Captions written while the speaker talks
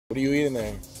What are you eating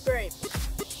there? Grapes.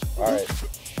 Alright.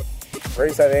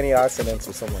 Grapes have antioxidants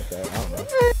or something like that. I don't know.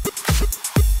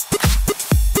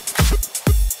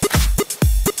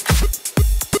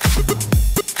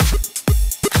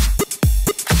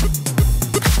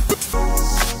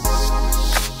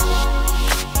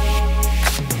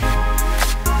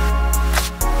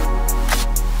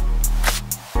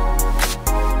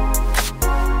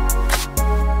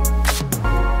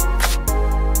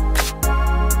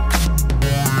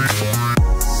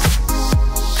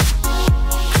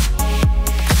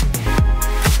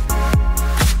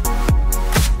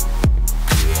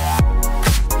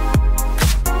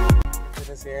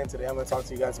 Here, and today I'm going to talk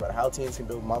to you guys about how teens can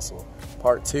build muscle,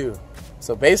 part 2.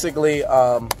 So basically,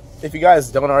 if you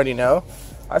guys don't already know,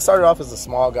 I started off as a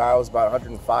small guy. I was about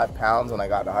 105 pounds when I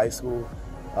got to high school,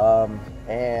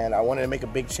 and I wanted to make a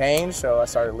big change, so I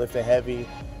started lifting heavy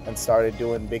and started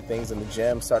doing big things in the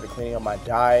gym, started cleaning up my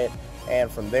diet, and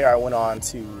from there I went on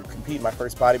to compete in my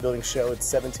first bodybuilding show at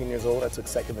 17 years old. I took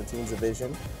second in the teens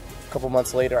division. A couple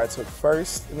months later I took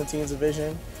first in the teens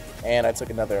division, and I took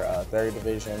another third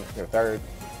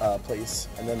place.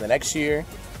 And then the next year,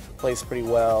 placed pretty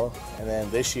well. And then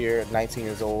this year, 19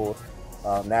 years old,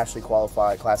 nationally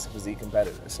qualified classic physique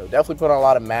competitor. So definitely put on a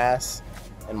lot of mass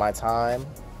in my time.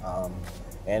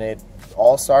 And it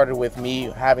all started with me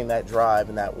having that drive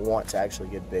and that want to actually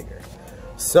get bigger.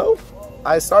 So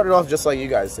I started off just like you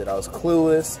guys did. I was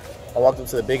clueless. I walked up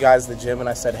to the big guys in the gym and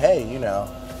I said, hey, you know,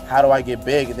 how do I get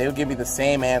big? And they would give me the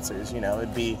same answers. You know,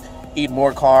 it'd be eat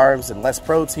more carbs and less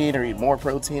protein, or eat more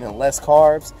protein and less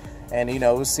carbs. And you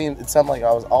know, it seemed something like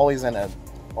I was always in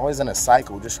a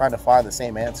cycle, just trying to find the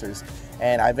same answers.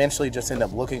 And I eventually just ended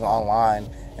up looking online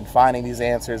and finding these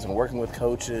answers and working with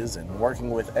coaches and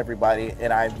working with everybody.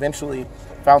 And I eventually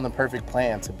found the perfect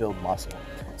plan to build muscle.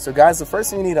 So guys, the first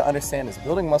thing you need to understand is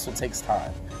building muscle takes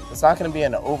time. It's not going to be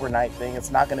an overnight thing.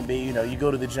 It's not going to be, you know, you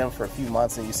go to the gym for a few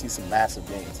months and you see some massive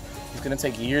gains. It's going to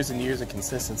take years and years of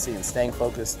consistency and staying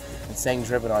focused and staying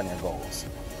driven on your goals.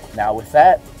 Now, with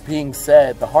that being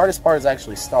said, the hardest part is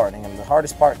actually starting, and the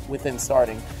hardest part within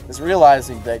starting is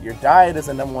realizing that your diet is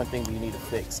the #1 thing that you need to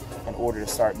fix in order to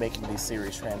start making these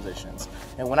serious transitions.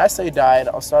 And when I say diet,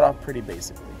 I'll start off pretty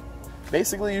basically.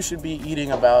 Basically, you should be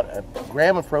eating about a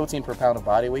gram of protein per pound of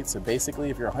body weight. So basically,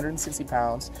 if you're 160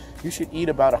 pounds, you should eat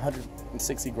about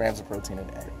 160 grams of protein a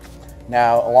day.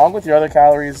 Now, along with your other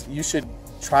calories, you should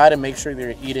try to make sure that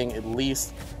you're eating at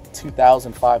least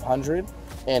 2,500.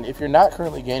 And if you're not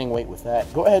currently gaining weight with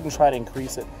that, go ahead and try to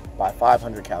increase it by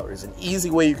 500 calories. An easy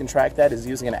way you can track that is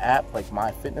using an app like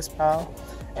MyFitnessPal,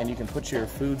 and you can put your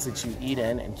foods that you eat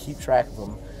in and keep track of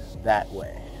them that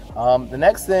way. The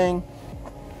next thing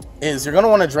is you're going to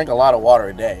want to drink a lot of water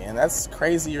a day. And that's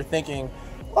crazy. You're thinking,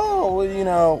 oh, well, you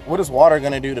know, what is water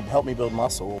going to do to help me build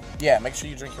muscle? Yeah, make sure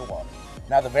you drink your water.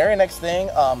 Now, the very next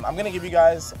thing, I'm going to give you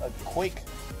guys a quick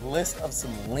list of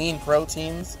some lean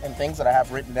proteins and things that I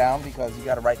have written down, because you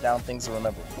got to write down things to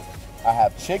remember. I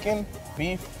have chicken,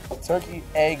 beef, turkey,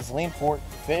 eggs, lean pork,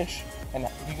 fish, and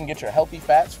you can get your healthy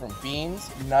fats from beans,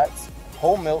 nuts,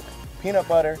 whole milk, peanut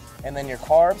butter, and then your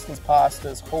carbs, these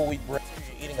pastas, whole wheat bread.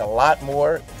 You're eating a lot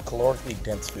more calorically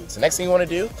dense foods. The next thing you want to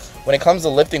do when it comes to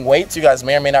lifting weights, you guys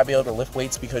may or may not be able to lift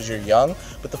weights because you're young,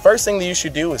 but the first thing that you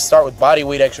should do is start with body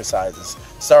weight exercises.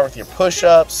 Start with your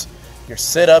push-ups, your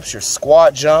sit-ups, your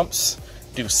squat jumps,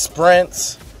 do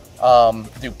sprints,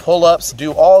 do pull-ups,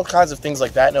 do all kinds of things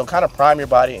like that, and it'll kind of prime your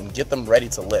body and get them ready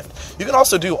to lift. You can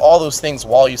also do all those things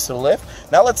while you still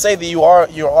lift. Now let's say that you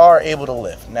are able to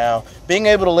lift. Now, being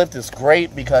able to lift is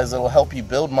great because it'll help you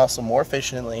build muscle more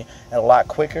efficiently and a lot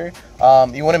quicker.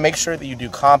 You want to make sure that you do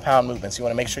compound movements. You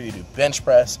want to make sure you do bench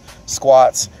press,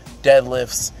 squats,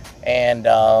 deadlifts, and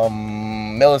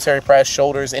military press,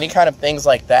 shoulders, any kind of things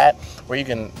like that, where you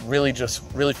can really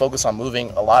focus on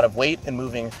moving a lot of weight and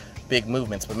moving big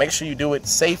movements. But make sure you do it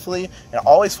safely and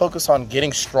always focus on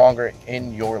getting stronger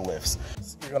in your lifts.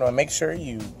 You're going to make sure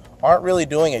you aren't really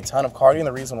doing a ton of cardio, and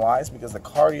the reason why is because the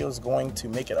cardio is going to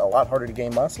make it a lot harder to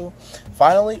gain muscle.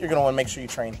 Finally, you're going to want to make sure you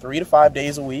train 3 to 5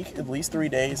 days a week, at least 3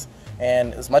 days,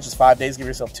 and as much as 5 days, give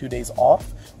yourself 2 days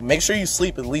off. Make sure you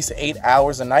sleep at least 8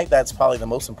 hours a night. That's probably the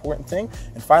most important thing.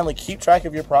 And finally, keep track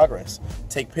of your progress.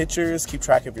 Take pictures, keep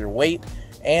track of your weight,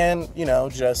 and you know,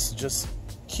 just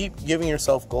keep giving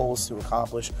yourself goals to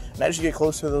accomplish. And as you get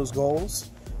closer to those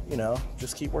goals, you know,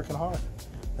 just keep working hard.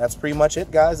 That's pretty much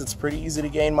it, guys. It's pretty easy to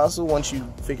gain muscle once you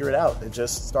figure it out. It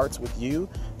just starts with you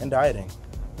and dieting.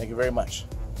 Thank you very much.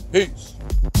 Peace.